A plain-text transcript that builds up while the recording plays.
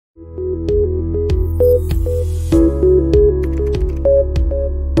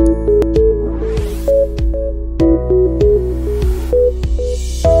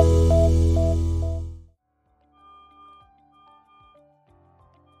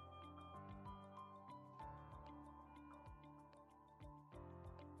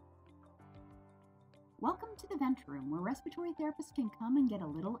Welcome to the Vent Room, where respiratory therapists can come and get a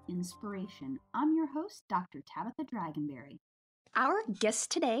little inspiration. I'm your host, Dr. Tabatha Dragonberry. Our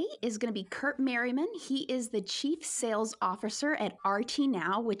guest today is going to be Curt Merriman. He is the Chief Sales Officer at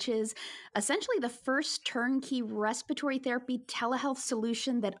rtNOW, which is essentially the first turnkey respiratory therapy telehealth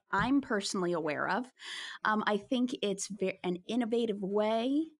solution that I'm personally aware of. I think it's an innovative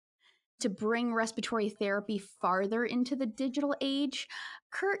way to bring respiratory therapy farther into the digital age.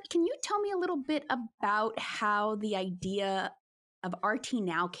 Curt, can you tell me a little bit about how the idea of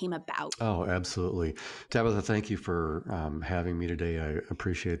rtNOW came about? Oh, absolutely. Tabitha, thank you for having me today. I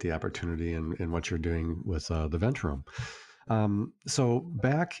appreciate the opportunity and what you're doing with the Vent Room. So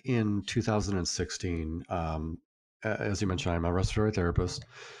back in 2016, as you mentioned, I'm a respiratory therapist.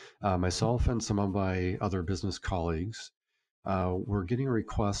 Myself and some of my other business colleagues were getting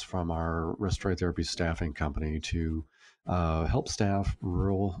requests from our respiratory therapy staffing company to help staff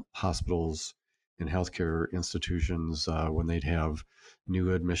rural hospitals and healthcare institutions when they'd have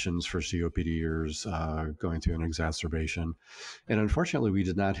new admissions for COPDers going through an exacerbation. And unfortunately, we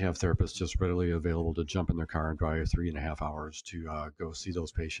did not have therapists just readily available to jump in their car and drive 3.5 hours to go see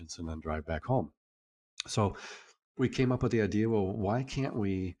those patients and then drive back home. So we came up with the idea, well, why can't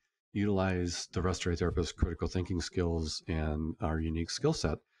we utilize the respiratory therapist's critical thinking skills and our unique skill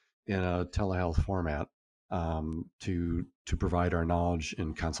set in a telehealth format to provide our knowledge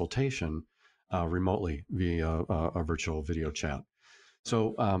and consultation remotely via a virtual video chat.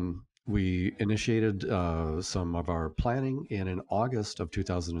 So we initiated some of our planning, and in August of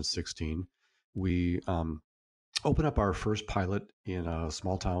 2016, we opened up our first pilot in a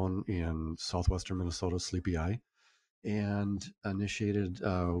small town in southwestern Minnesota, Sleepy Eye, and initiated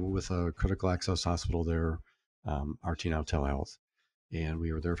with a critical access hospital there, rtNOW Telehealth. And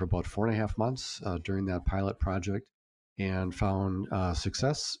we were there for about 4.5 months during that pilot project and found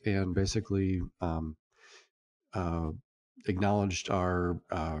success and basically acknowledged our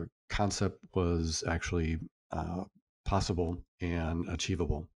concept was actually possible and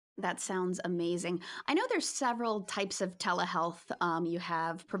achievable. That sounds amazing. I know there's several types of telehealth. You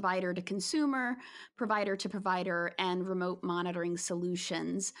have provider to consumer, provider to provider, and remote monitoring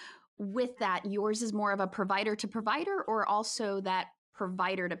solutions. With that, yours is more of a provider to provider or also that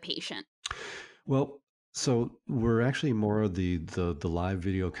provider to patient? Well, so we're actually more of the live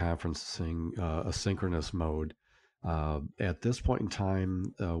video conferencing asynchronous mode. At this point in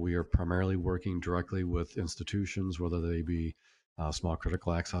time, we are primarily working directly with institutions, whether they be small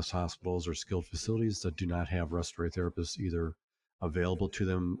critical access hospitals or skilled facilities that do not have respiratory therapists either available to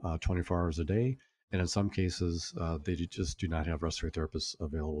them 24 hours a day. And in some cases, they just do not have respiratory therapists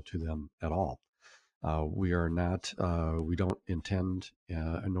available to them at all. We don't intend,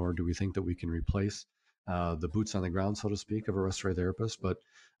 nor do we think that we can replace the boots on the ground, so to speak, of a respiratory therapist, but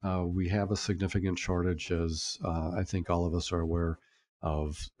we have a significant shortage, as I think all of us are aware,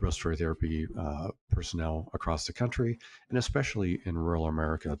 of respiratory therapy personnel across the country, and especially in rural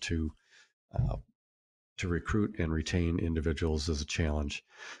America to recruit and retain individuals is a challenge.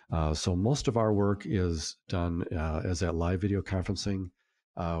 So most of our work is done as that live video conferencing.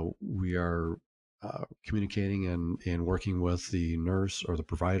 We are communicating and working with the nurse or the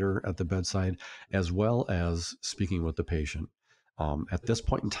provider at the bedside, as well as speaking with the patient. At this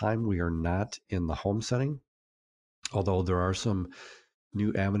point in time, we are not in the home setting, although there are some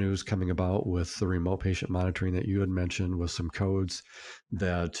new avenues coming about with the remote patient monitoring that you had mentioned, with some codes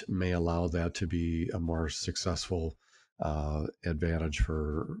that may allow that to be a more successful advantage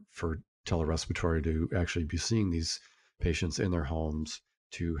for Telerespiratory to actually be seeing these patients in their homes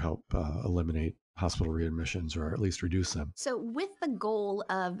to help eliminate hospital readmissions or at least reduce them. So, with the goal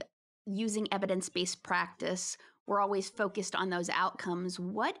of using evidence based practice, we're always focused on those outcomes.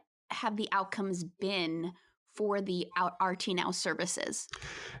 What have the outcomes been for the rtNOW services?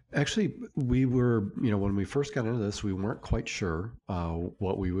 Actually, we were, when we first got into this, we weren't quite sure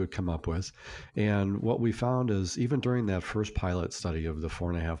what we would come up with. And what we found is even during that first pilot study of the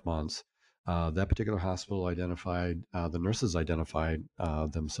 4.5 months, that particular hospital identified, the nurses identified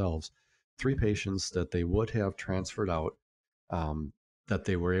themselves, 3 patients that they would have transferred out that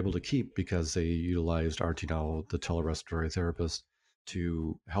they were able to keep because they utilized rtNOW, the telerespiratory therapist,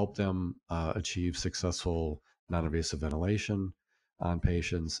 to help them achieve successful non-invasive ventilation on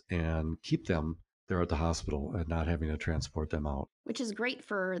patients and keep them there at the hospital and not having to transport them out. Which is great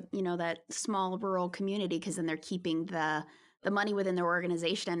for, that small rural community, because then they're keeping the money within their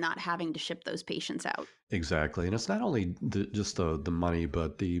organization and not having to ship those patients out. Exactly. And it's not only just the money,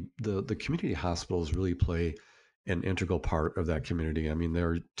 but the community hospitals really play an integral part of that community. I mean,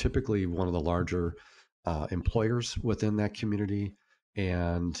 they're typically one of the larger employers within that community.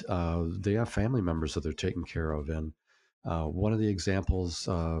 and they have family members that they're taking care of. And one of the examples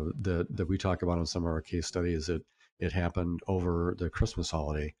that we talk about in some of our case studies, it happened over the Christmas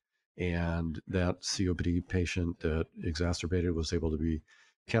holiday, and that COPD patient that exacerbated was able to be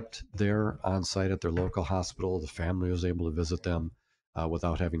kept there on site at their local hospital. The family was able to visit them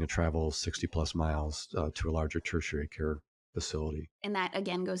without having to travel 60 plus miles to a larger tertiary care facility. And that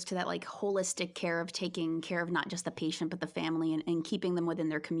again goes to that like holistic care of taking care of not just the patient, but the family and keeping them within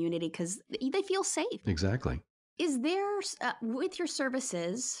their community because they feel safe. Exactly. Is there, with your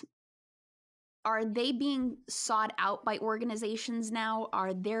services, are they being sought out by organizations now?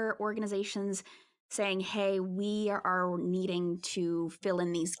 Are there organizations saying, hey, we are needing to fill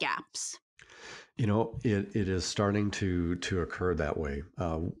in these gaps? It is starting to occur that way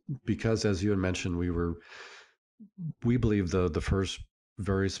because, as you had mentioned, we believe the first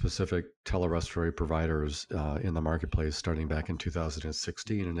very specific telerespiratory providers in the marketplace starting back in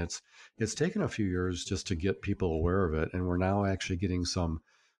 2016, and it's taken a few years just to get people aware of it, and we're now actually getting some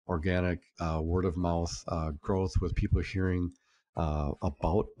organic word of mouth growth with people hearing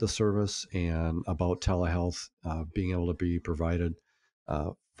about the service and about telehealth being able to be provided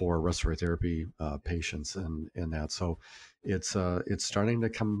for respiratory therapy patients and that. So it's starting to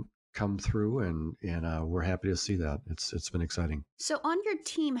come through, and we're happy to see that. It's been exciting. So, on your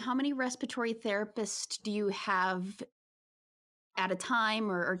team, how many respiratory therapists do you have at a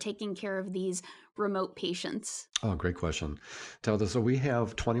time or taking care of these remote patients? Oh, great question. Tabitha, so we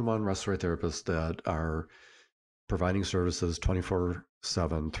have 21 respiratory therapists that are providing services 24/7,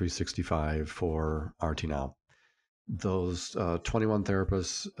 365 for rtNOW. Those 21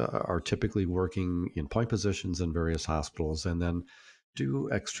 therapists are typically working in point positions in various hospitals and then do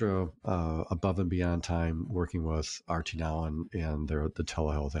extra above and beyond time working with rtNOW and the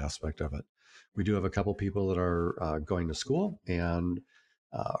telehealth aspect of it. We do have a couple people that are going to school, and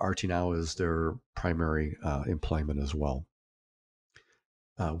rtNOW is their primary employment as well.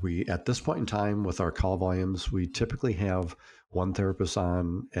 We, at this point in time, with our call volumes, we typically have one therapist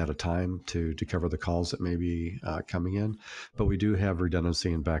on at a time to cover the calls that may be coming in, but we do have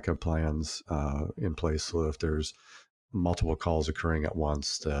redundancy and backup plans in place. So if there's multiple calls occurring at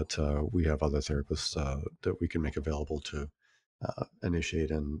once, that we have other therapists that we can make available to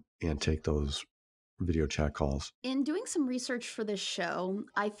initiate and take those video chat calls. In doing some research for this show,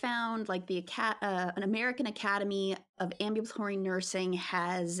 I found like an American Academy of Ambulatory Nursing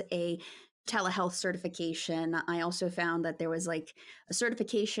has a telehealth certification. I also found that there was like a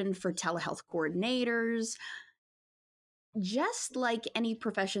certification for telehealth coordinators. Just like any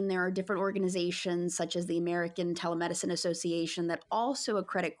profession, there are different organizations such as the American Telemedicine Association that also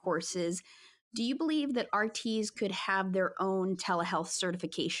accredit courses. Do you believe that RTs could have their own telehealth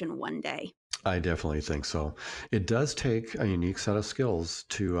certification one day? I definitely think so. It does take a unique set of skills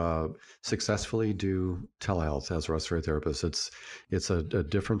to successfully do telehealth as a respiratory therapist. It's a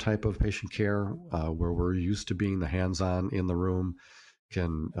different type of patient care where we're used to being the hands-on in the room,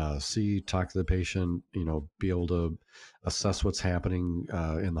 can see, talk to the patient, be able to assess what's happening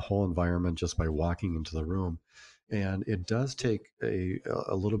in the whole environment just by walking into the room. And it does take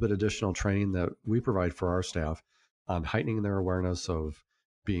a little bit additional training that we provide for our staff on heightening their awareness of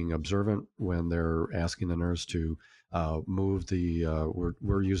being observant when they're asking the nurse to move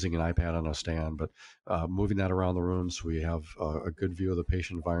we're using an iPad on a stand, but moving that around the room so we have a good view of the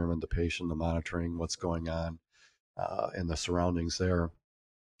patient environment, the patient, the monitoring, what's going on, and the surroundings there.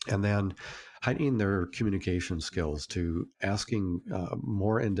 And then heightening their communication skills to asking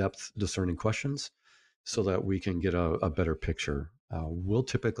more in-depth discerning questions so that we can get a better picture. We'll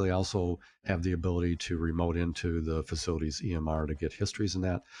typically also have the ability to remote into the facility's EMR to get histories in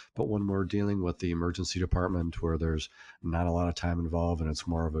that. But when we're dealing with the emergency department where there's not a lot of time involved and it's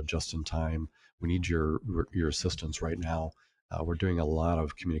more of a just-in-time, we need your assistance right now. We're doing a lot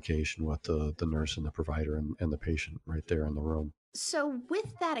of communication with the nurse and the provider and the patient right there in the room. So,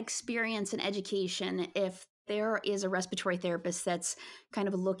 with that experience and education, if there is a respiratory therapist that's kind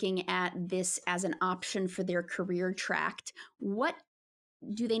of looking at this as an option for their career track, what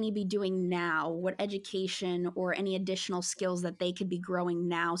do they need to be doing now? What education or any additional skills that they could be growing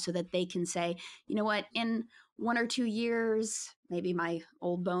now so that they can say, you know what, in 1 or 2 years, maybe my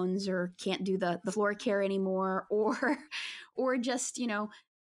old bones or can't do the floor care anymore, or just,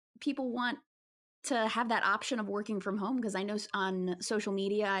 people want to have that option of working from home because I know on social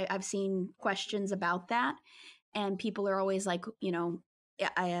media I've seen questions about that, and people are always like,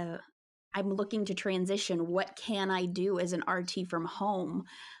 I'm looking to transition. What can I do as an RT from home?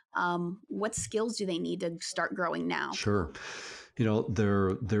 What skills do they need to start growing now? Sure.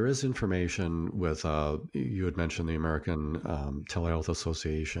 There is information with you had mentioned the American Telehealth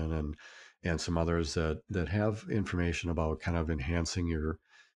Association and some others that have information about kind of enhancing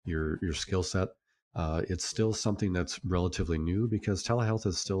your skill set. It's still something that's relatively new because telehealth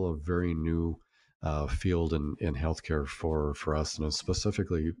is still a very new field in healthcare for us, and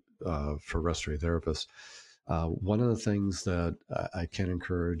specifically for respiratory therapists. One of the things that I can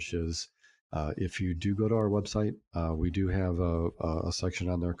encourage is if you do go to our website, we do have a section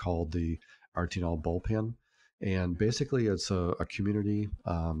on there called the rtNOW Bullpen. And basically, it's a community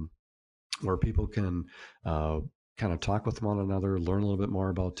where people can kind of talk with one another, learn a little bit more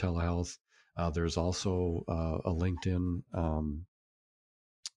about telehealth. There's also a LinkedIn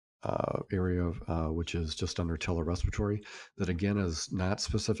area, which is just under Telerespiratory, that again is not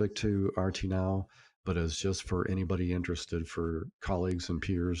specific to rtNOW, but is just for anybody interested, for colleagues and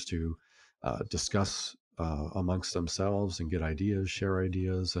peers to discuss amongst themselves and get ideas, share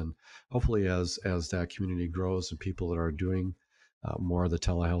ideas, and hopefully as that community grows and people that are doing more of the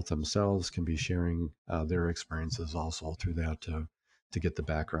telehealth themselves can be sharing their experiences also through that to get the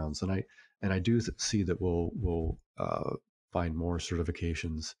backgrounds. And I do see that we'll find more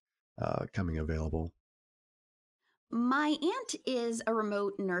certifications coming available. My aunt is a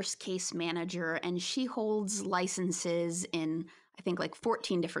remote nurse case manager, and she holds licenses in, I think, like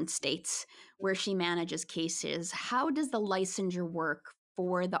 14 different states where she manages cases. How does the licensure work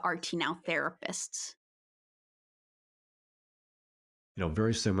for the rtNOW therapists?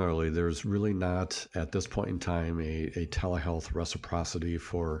 Very similarly, there's really not at this point in time a telehealth reciprocity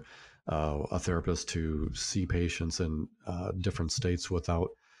for a therapist to see patients in different states without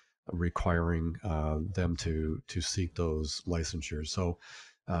requiring them to seek those licensures. So,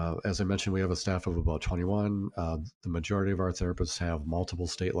 as I mentioned, we have a staff of about 21. The majority of our therapists have multiple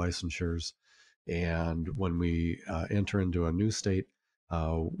state licensures, and when we enter into a new state,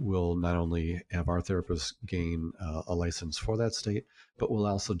 we'll not only have our therapists gain a license for that state, but we'll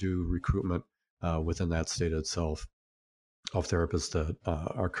also do recruitment within that state itself of therapists that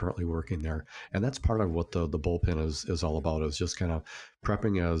are currently working there, and that's part of what the bullpen is all about. Is just kind of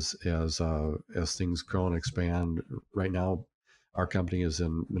prepping as things grow and expand. Right now, our company is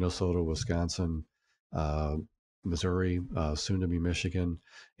in Minnesota, Wisconsin, uh, Missouri, soon to be Michigan,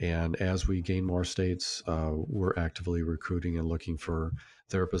 and as we gain more states, we're actively recruiting and looking for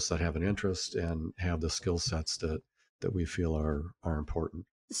therapists that have an interest and have the skill sets that we feel are important.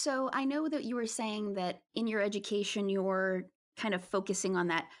 So I know that you were saying that in your education, you're kind of focusing on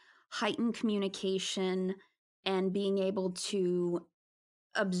that heightened communication and being able to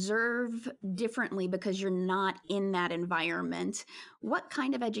observe differently because you're not in that environment. What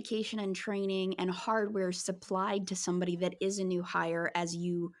kind of education and training and hardware is supplied to somebody that is a new hire as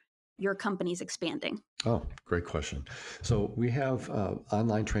your company's expanding? Oh, great question. So we have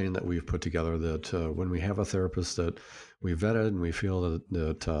online training that we've put together that when we have a therapist that we vetted and we feel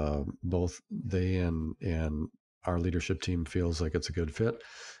that both they and our leadership team feels like it's a good fit,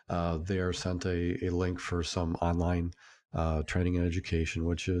 they are sent a link for some online training and education,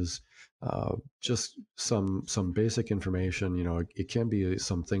 which is just some basic information. It can be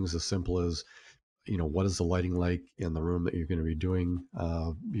some things as simple as what is the lighting like in the room that you're going to be doing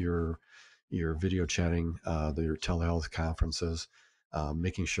your video chatting, your telehealth conferences,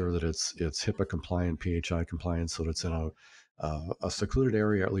 making sure that it's HIPAA compliant, PHI compliant, so that it's in a secluded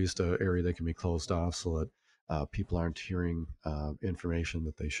area, at least an area that can be closed off, so that people aren't hearing information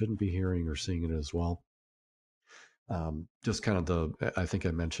that they shouldn't be hearing or seeing it as well. Just kind of I think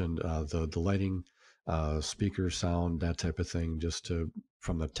I mentioned the lighting, speaker sound, that type of thing, just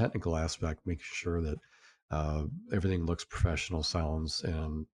from the technical aspect, making sure that everything looks professional, sounds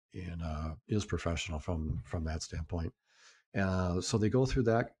and is professional from that standpoint. So they go through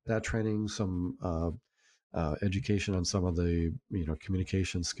that training, some education on some of the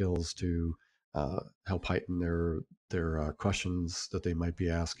communication skills to help heighten their questions that they might be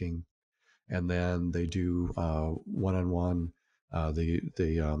asking, and then they do one-on-one.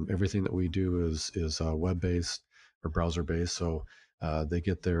 The everything that we do is web based or browser based, so they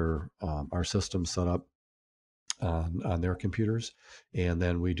get our system set up on their computers, and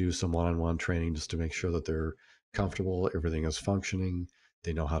then we do some one-on-one training just to make sure that they're comfortable, everything is functioning,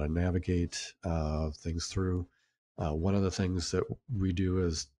 they know how to navigate things through. One of the things that we do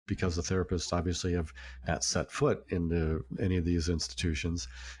is, because the therapists obviously have not set foot into any of these institutions,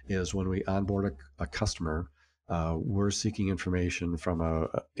 is when we onboard a customer, we're seeking information from a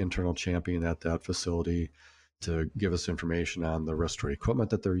internal champion at that facility to give us information on the respiratory equipment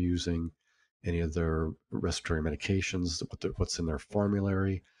that they're using, any of their respiratory medications, what's in their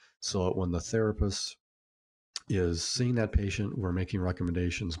formulary, so that when the therapist is seeing that patient. We're making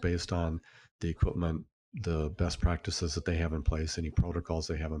recommendations based on the equipment, the best practices that they have in place, any protocols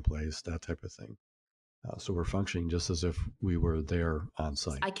they have in place, that type of thing. So we're functioning just as if we were there on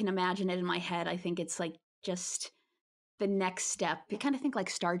site. I can imagine it in my head. I think it's like just the next step. You kind of think like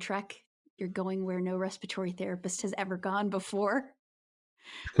Star Trek. You're going where no respiratory therapist has ever gone before,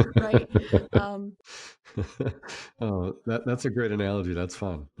 right? Oh, that's a great analogy. That's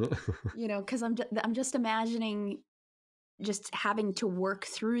fun. Because I'm just imagining just having to work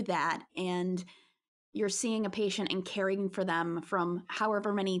through that, and you're seeing a patient and caring for them from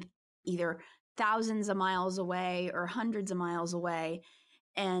however many, either thousands of miles away or hundreds of miles away,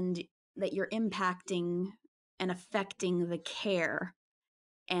 and that you're impacting and affecting the care,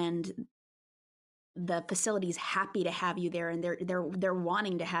 and the facility's happy to have you there, and they're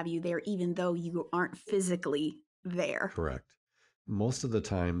wanting to have you there even though you aren't physically there. Correct. Most of the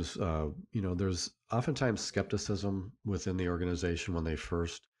times, there's oftentimes skepticism within the organization when they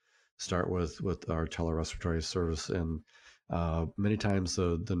first start with our telerespiratory service, and many times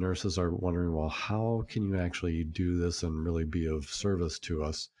the nurses are wondering, well, how can you actually do this and really be of service to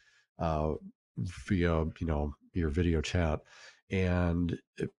us uh, via your video chat? And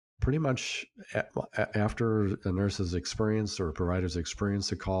pretty much after a nurse's experience or a provider's experience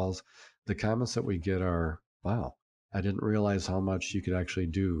the calls, the comments that we get are, wow, I didn't realize how much you could actually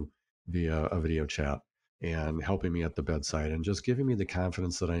do via a video chat, and helping me at the bedside and just giving me the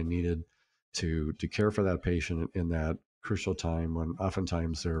confidence that I needed to care for that patient in that crucial time when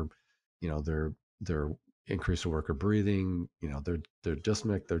oftentimes they're increased work of breathing, they're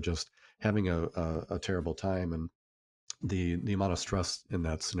dyspneic, they're just having a terrible time, and the amount of stress in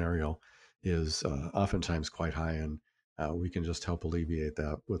that scenario is oftentimes quite high, and we can just help alleviate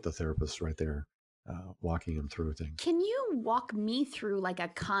that with the therapist right there, walking them through things. Can you walk me through like a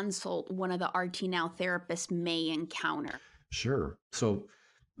consult one of the rtNOW therapists may encounter? Sure. So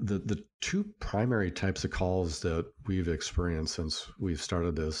the two primary types of calls that we've experienced since we've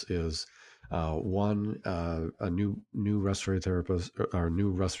started this is one, a new respiratory therapist or new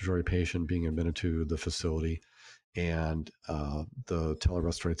respiratory patient being admitted to the facility, and the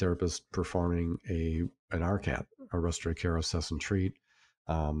telerespiratory therapist performing an RCAT, a respiratory care assess and treat,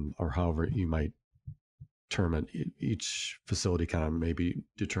 or however you might term it. Each facility kind of maybe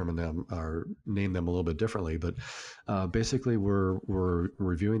determine them or name them a little bit differently, but basically we're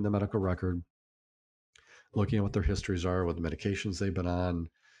reviewing the medical record, looking at what their histories are, what the medications they've been on,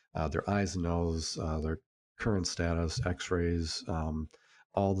 their eyes and nose, their current status, X-rays,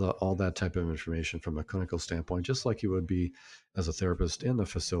 all that type of information from a clinical standpoint, just like you would be as a therapist in the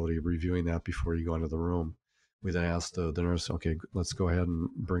facility, reviewing that before you go into the room. We then ask the nurse, okay, let's go ahead and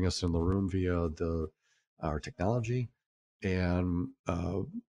bring us in the room via our technology, and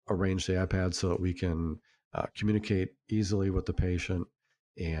arrange the iPad so that we can communicate easily with the patient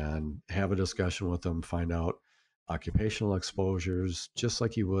and have a discussion with them, find out occupational exposures, just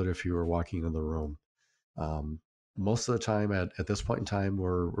like you would if you were walking in the room. Um, Most of the time, at this point in time,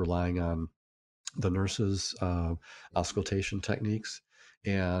 we're relying on the nurses' auscultation techniques.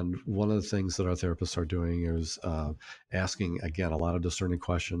 And one of the things that our therapists are doing is asking, again, a lot of discerning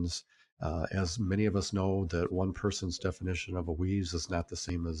questions. As many of us know, that one person's definition of a wheeze is not the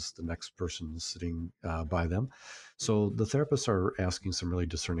same as the next person sitting by them. So the therapists are asking some really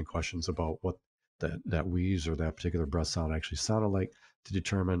discerning questions about what that wheeze or that particular breath sound actually sounded like, to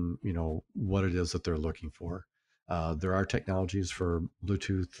determine, what it is that they're looking for. There are technologies for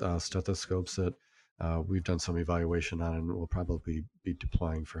Bluetooth stethoscopes that we've done some evaluation on, and we'll probably be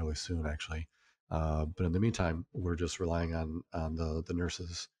deploying fairly soon, actually. But in the meantime, we're just relying on the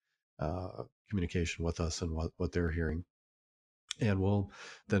nurses' communication with us and what they're hearing. And we'll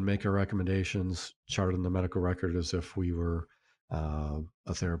then make our recommendations, chart in the medical record as if we were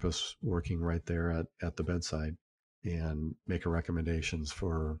a therapist working right there at the bedside, and make our recommendations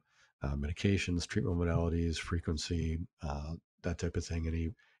for medications, treatment modalities, frequency, that type of thing, any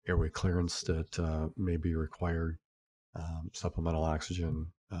airway clearance that may be required, supplemental oxygen,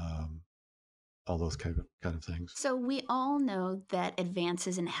 all those kind of things. So we all know that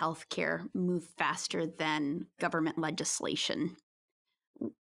advances in healthcare move faster than government legislation.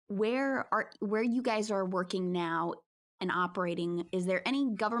 Where you guys are working now and operating, is there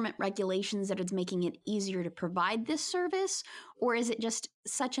any government regulations that is making it easier to provide this service, or is it just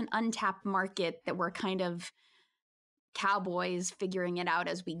such an untapped market that we're kind of cowboys figuring it out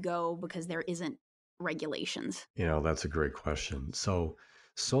as we go because there isn't regulations? That's a great question.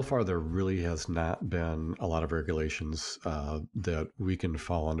 So far, there really has not been a lot of regulations that we can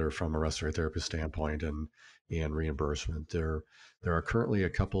fall under from a respiratory therapy standpoint and reimbursement. There are currently a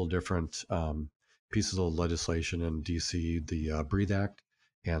couple different pieces of legislation in DC, the Breathe Act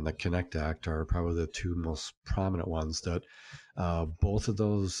and the Connect Act are probably the two most prominent ones that both of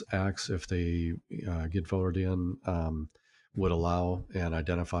those acts, if they get voted in, would allow and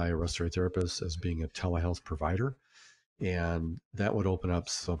identify a respiratory therapist as being a telehealth provider. And that would open up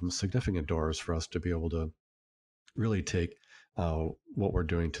some significant doors for us to be able to really take what we're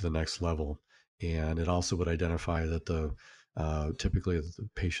doing to the next level. And it also would identify that typically the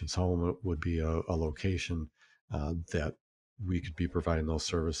patient's home would be a location that we could be providing those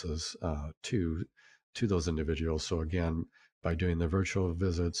services to those individuals. So again, by doing the virtual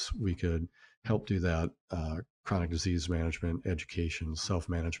visits, we could help do that chronic disease management, education,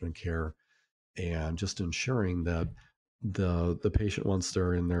 self-management care, and just ensuring that the patient, once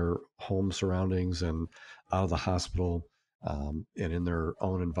they're in their home surroundings and out of the hospital and in their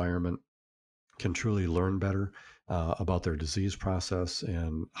own environment, can truly learn better about their disease process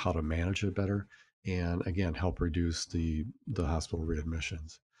and how to manage it better, and again help reduce the hospital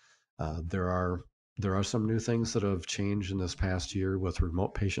readmissions. There are some new things that have changed in this past year with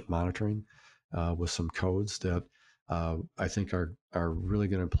remote patient monitoring, with some codes that I think are really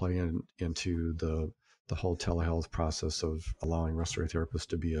going to play into the whole telehealth process of allowing respiratory therapists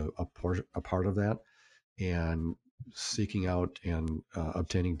to be a part of that, and seeking out and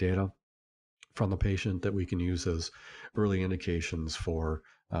obtaining data from the patient that we can use as early indications for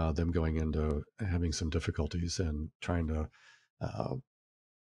them going into having some difficulties, and trying to uh,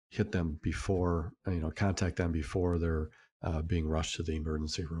 hit them before, contact them before they're being rushed to the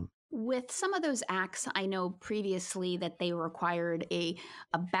emergency room. With some of those acts, I know previously that they required a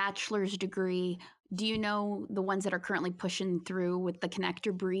bachelor's degree. Do you know the ones that are currently pushing through with the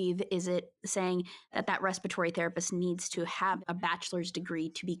Connector Breathe? Is it saying that that respiratory therapist needs to have a bachelor's degree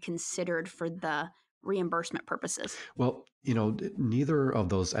to be considered for the reimbursement purposes? Well, neither of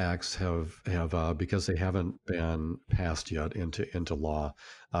those acts have because they haven't been passed yet into law.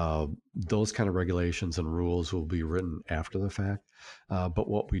 Those kind of regulations and rules will be written after the fact. But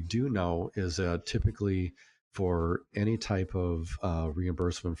what we do know is that typically, for any type of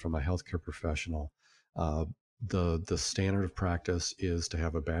reimbursement from a healthcare professional, uh, the standard of practice is to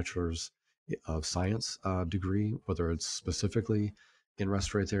have a bachelor's of science degree, whether it's specifically in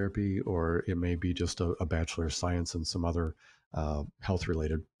respiratory therapy, or it may be just a bachelor of science and some other health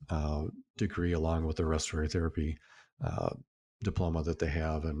related degree along with the respiratory therapy uh, diploma that they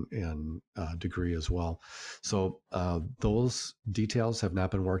have, and degree as well. So those details have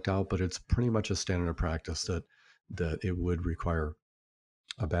not been worked out, but it's pretty much a standard of practice that it would require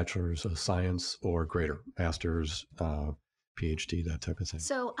a bachelor's of science or greater, master's, PhD, that type of thing.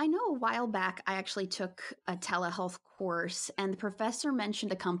 So I know a while back I actually took a telehealth course, and the professor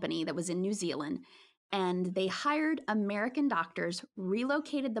mentioned a company that was in New Zealand, and they hired American doctors,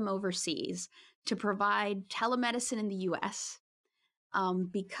 relocated them overseas to provide telemedicine in the US.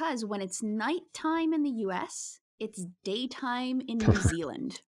 Because when it's nighttime in the US, it's daytime in New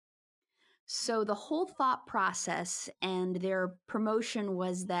Zealand. So the whole thought process and their promotion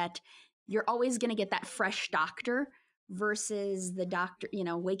was that you're always going to get that fresh doctor versus the doctor,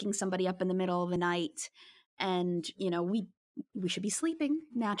 waking somebody up in the middle of the night. And, we should be sleeping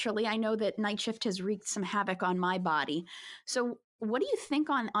naturally. I know that night shift has wreaked some havoc on my body. So what do you think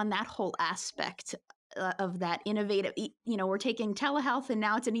on that whole aspect of that innovative, we're taking telehealth and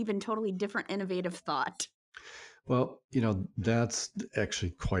now it's an even totally different innovative thought. Well, that's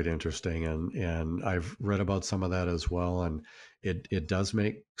actually quite interesting, and I've read about some of that as well, and it does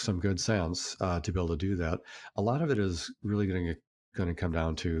make some good sense to be able to do that. A lot of it is really going to come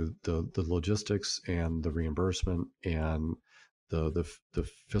down to the logistics and the reimbursement and the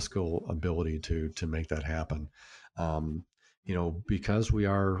fiscal ability to make that happen. Because we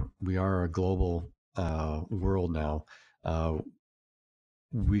are a global world now.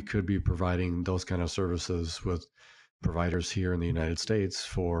 We could be providing those kind of services with providers here in the United States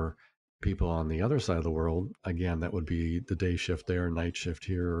for people on the other side of the world. Again, that would be the day shift there, night shift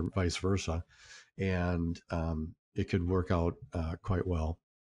here, or vice versa. And it could work out quite well.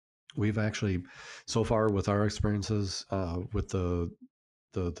 We've actually, so far with our experiences with the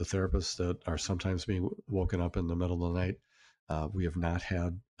therapists that are sometimes being woken up in the middle of the night, we have not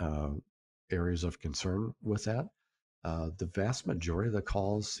had areas of concern with that. The vast majority of the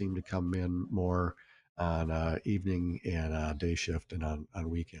calls seem to come in more on evening and day shift, and on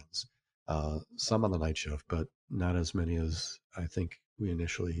weekends. Some on the night shift, but not as many as I think we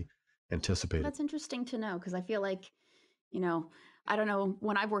initially anticipated. That's interesting to know because I feel like, you know, I don't know,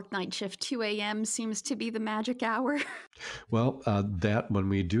 when I work night shift, 2 a.m. seems to be the magic hour. Well, that when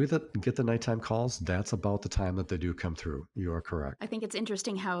we do get the nighttime calls, that's about the time that they do come through. You are correct. I think it's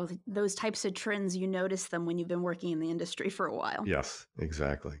interesting how those types of trends, you notice them when you've been working in the industry for a while. Yes,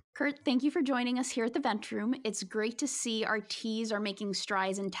 exactly. Curt, thank you for joining us here at the Vent Room. It's great to see our Ts are making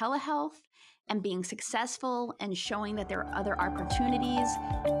strides in telehealth and being successful and showing that there are other opportunities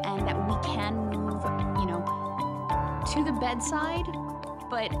and that we can move, to the bedside,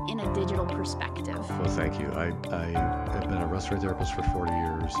 but in a digital perspective. Well, thank you. I have been a respiratory therapist for 40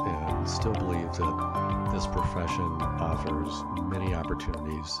 years and still believe that this profession offers many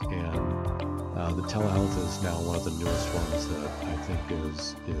opportunities. And the telehealth is now one of the newest ones that I think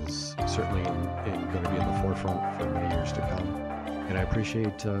is certainly going to be in the forefront for many years to come. And I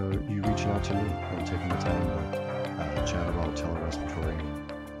appreciate you reaching out to me and taking the time to chat about Telerespiratory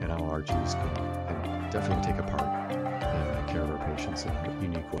and how RTs can definitely take a part in the care of our patients in a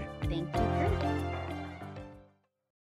unique way. Thank you, Curt.